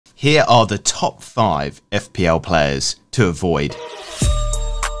Here are the top 5 FPL players to avoid.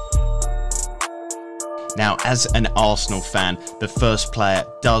 Now, as an Arsenal fan, the first player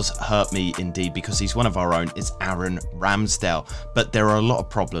does hurt me indeed because he's one of our own. It's Aaron Ramsdale. But there are a lot of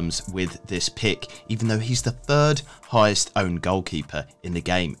problems with this pick, even though he's the 3rd highest owned goalkeeper in the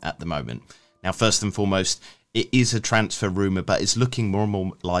game at the moment. Now, first and foremost, it is a transfer rumour, but it's looking more and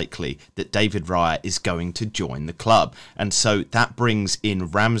more likely that David Raya is going to join the club. And so that brings in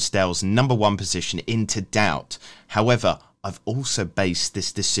Ramsdale's #1 position into doubt. However, I've also based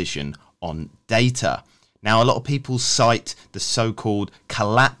this decision on data. Now, a lot of people cite the so-called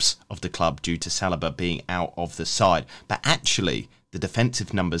collapse of the club due to Saliba being out of the side. But actually, the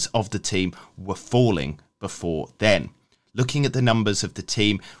defensive numbers of the team were falling before then. Looking at the numbers of the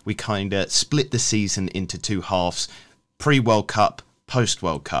team, we kind of split the season into 2 halves. Pre-World Cup,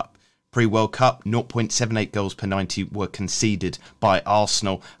 post-World Cup. Pre-World Cup, 0.78 goals per 90 were conceded by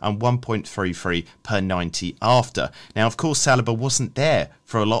Arsenal and 1.33 per 90 after. Now, of course, Saliba wasn't there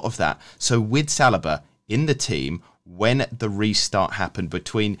for a lot of that. So with Saliba in the team, when the restart happened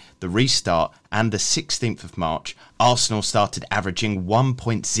between the restart and the 16th of March, Arsenal started averaging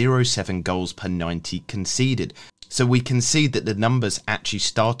 1.07 goals per 90 conceded. So we can see that the numbers actually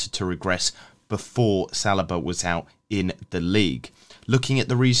started to regress before Saliba was out in the league. Looking at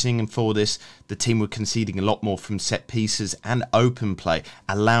the reasoning for this, the team were conceding a lot more from set pieces and open play,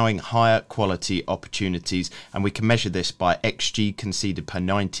 allowing higher quality opportunities. And we can measure this by XG conceded per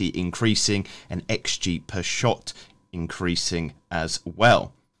 90 increasing and XG per shot increasing as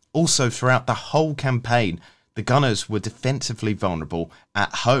well. Also, throughout the whole campaign, the Gunners were defensively vulnerable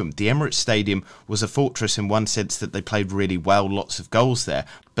at home. The Emirates Stadium was a fortress in one sense that they played really well, lots of goals there,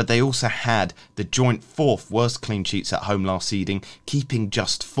 but they also had the joint 4th worst clean sheets at home last season, keeping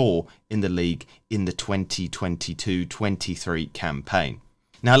just 4 in the league in the 2022-23 campaign.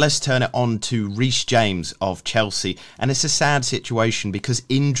 Now let's turn it on to Reece James of Chelsea, and it's a sad situation because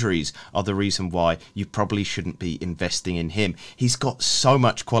injuries are the reason why you probably shouldn't be investing in him. He's got so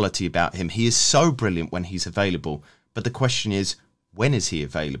much quality about him. He is so brilliant when he's available, but the question is, when is he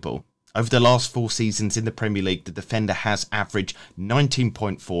available? Over the last 4 seasons in the Premier League, the defender has averaged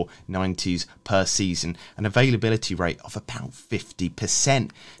 19.4 90s per season, an availability rate of about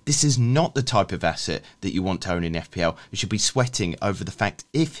 50%. This is not the type of asset that you want to own in FPL. You should be sweating over the fact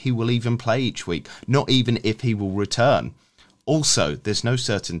if he will even play each week, not even if he will return. Also, there's no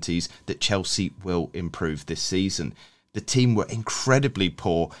certainties that Chelsea will improve this season. The team were incredibly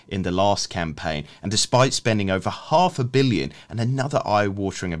poor in the last campaign, and despite spending over £500 million and another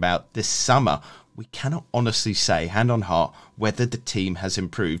eye-watering amount this summer, we cannot honestly say, hand on heart, whether the team has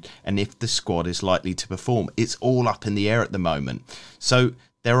improved and if the squad is likely to perform. It's all up in the air at the moment. So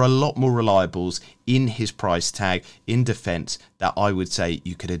there are a lot more reliables in his price tag in defence that I would say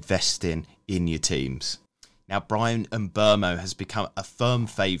you could invest in your teams. Now, Bryan Mbeumo has become a firm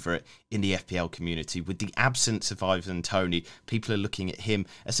favourite in the FPL community. With the absence of Ivan Toney, people are looking at him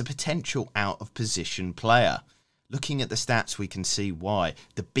as a potential out-of-position player. Looking at the stats, we can see why.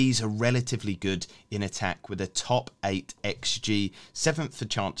 The Bees are relatively good in attack with a top 8 XG, 7th for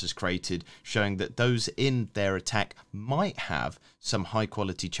chances created, showing that those in their attack might have some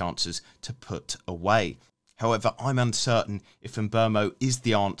high-quality chances to put away. However, I'm uncertain if Mbeumo is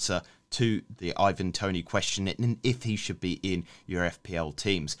the answer to the Ivan Toney question and if he should be in your FPL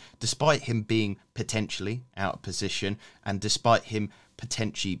teams. Despite him being potentially out of position and despite him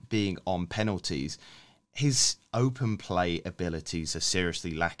potentially being on penalties, his open play abilities are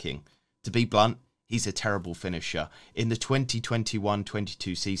seriously lacking. To be blunt, he's a terrible finisher. In the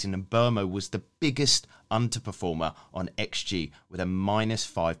 2021-22 season, Mbeumo was the biggest underperformer on XG with a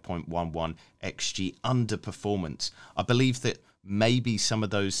 -5.11 XG underperformance. I believe that maybe some of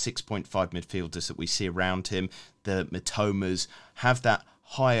those 6.5 midfielders that we see around him, the Mitomas, have that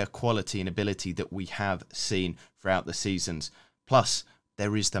higher quality and ability that we have seen throughout the seasons. Plus,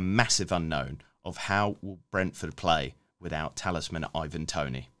 there is the massive unknown of how will Brentford play without talisman Ivan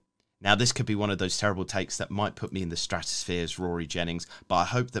Toney. Now, this could be one of those terrible takes that might put me in the stratosphere as Rory Jennings, but I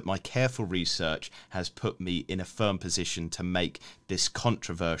hope that my careful research has put me in a firm position to make this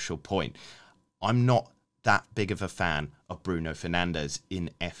controversial point. I'm not that big of a fan of Bruno Fernandes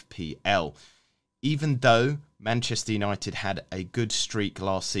in FPL. Even though Manchester United had a good streak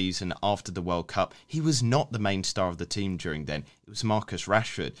last season after the World Cup, he was not the main star of the team during then. It was Marcus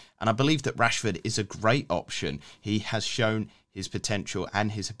Rashford. And I believe that Rashford is a great option. He has shown his potential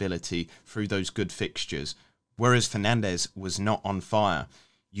and his ability through those good fixtures, whereas Fernandes was not on fire.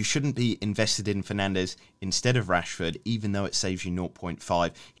 You shouldn't be invested in Fernandes instead of Rashford, even though it saves you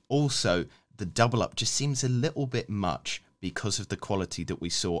 0.5. Also, the double up just seems a little bit much because of the quality that we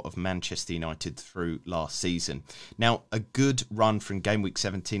saw of Manchester United through last season. Now, a good run from game week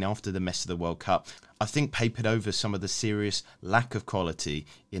 17 after the mess of the World Cup, I think papered over some of the serious lack of quality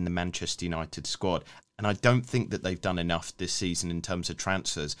in the Manchester United squad. And I don't think that they've done enough this season in terms of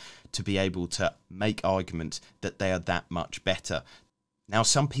transfers to be able to make arguments that they are that much better. Now,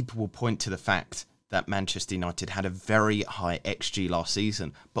 some people will point to the fact that Manchester United had a very high XG last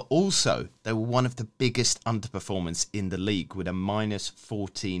season, but also they were one of the biggest underperformers in the league with a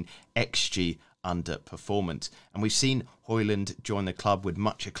 -14 XG underperformance. And we've seen Højlund join the club with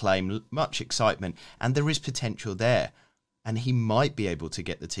much acclaim, much excitement, and there is potential there. And he might be able to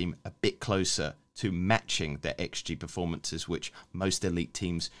get the team a bit closer to matching their XG performances, which most elite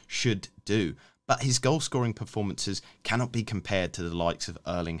teams should do. But his goal-scoring performances cannot be compared to the likes of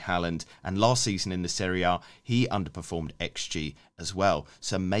Erling Haaland. And last season in the Serie A, he underperformed XG as well.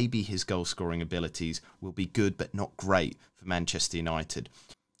 So maybe his goal-scoring abilities will be good, but not great for Manchester United.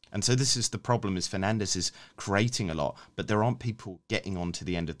 And so this is the problem, is Fernandes is creating a lot, but there aren't people getting on to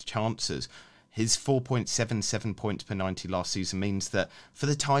the end of the chances. His 4.77 points per 90 last season means that for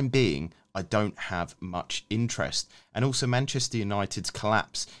the time being, I don't have much interest. And also Manchester United's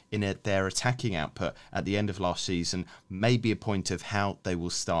collapse in their attacking output at the end of last season may be a point of how they will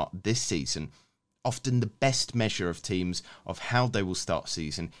start this season. Often the best measure of teams of how they will start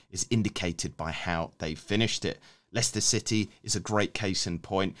season is indicated by how they finished it. Leicester City is a great case in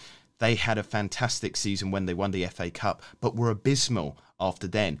point. They had a fantastic season when they won the FA Cup, but were abysmal after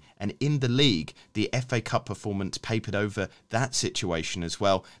then. And in the league, the FA Cup performance papered over that situation as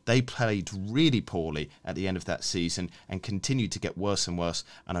well. They played really poorly at the end of that season and continued to get worse and worse.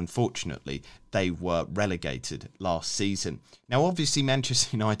 And unfortunately, they were relegated last season. Now, obviously,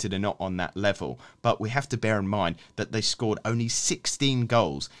 Manchester United are not on that level, but we have to bear in mind that they scored only 16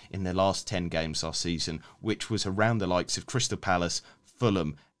 goals in their last 10 games last season, which was around the likes of Crystal Palace,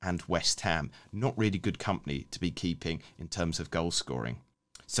 Fulham, and West Ham. Not really good company to be keeping in terms of goal scoring.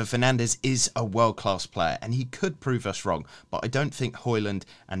 So Fernandes is a world-class player and he could prove us wrong, but I don't think Højlund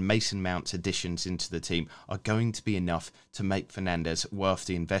and Mason Mount's additions into the team are going to be enough to make Fernandes worth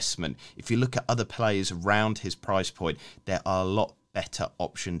the investment. If you look at other players around his price point, there are a lot better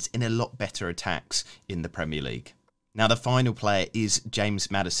options in a lot better attacks in the Premier League. Now, the final player is James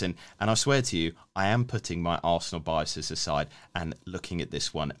Maddison, and I swear to you, I am putting my Arsenal biases aside and looking at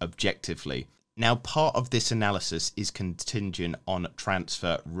this one objectively. Now, part of this analysis is contingent on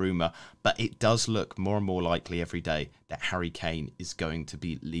transfer rumour, but it does look more and more likely every day that Harry Kane is going to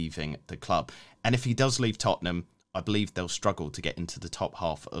be leaving the club. And if he does leave Tottenham, I believe they'll struggle to get into the top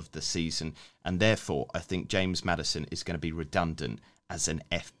half of the season, and therefore I think James Maddison is going to be redundant as an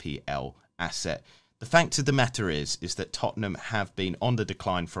FPL asset. The fact of the matter is that Tottenham have been on the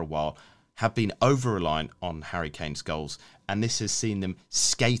decline for a while, have been over-reliant on Harry Kane's goals, and this has seen them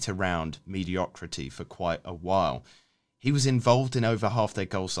skate around mediocrity for quite a while. He was involved in over half their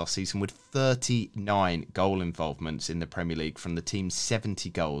goals last season with 39 goal involvements in the Premier League from the team's 70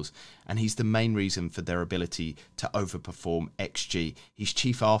 goals, and he's the main reason for their ability to overperform XG. He's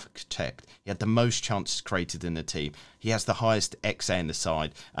chief architect. He had the most chances created in the team. He has the highest XA in the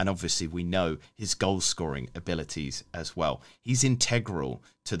side, and obviously we know his goal-scoring abilities as well. He's integral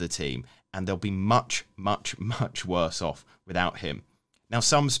to the team, and they'll be much, much, much worse off without him. Now,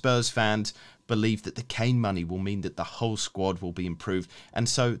 some Spurs fans believe that the Kane money will mean that the whole squad will be improved, and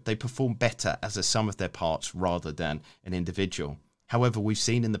so they perform better as a sum of their parts rather than an individual. However, we've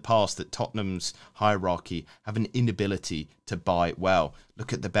seen in the past that Tottenham's hierarchy have an inability to buy well.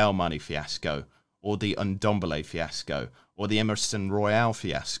 Look at the Bell money fiasco, or the Ndombele fiasco, or the Emerson Royale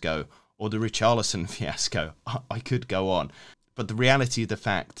fiasco, or the Richarlison fiasco. I could go on. But the reality of the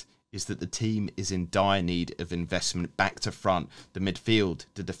fact is that the team is in dire need of investment back to front, the midfield,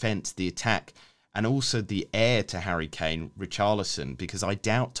 the defence, the attack, and also the heir to Harry Kane, Richarlison, because I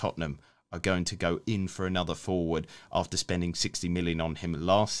doubt Tottenham are going to go in for another forward after spending 60 million on him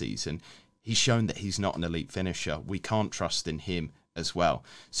last season. He's shown that he's not an elite finisher. We can't trust in him as well.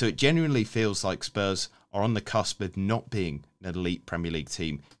 So it genuinely feels like Spurs are on the cusp of not being an elite Premier League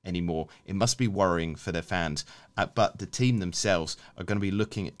team anymore. It must be worrying for their fans, but the team themselves are going to be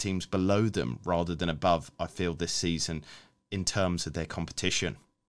looking at teams below them rather than above, I feel, this season in terms of their competition.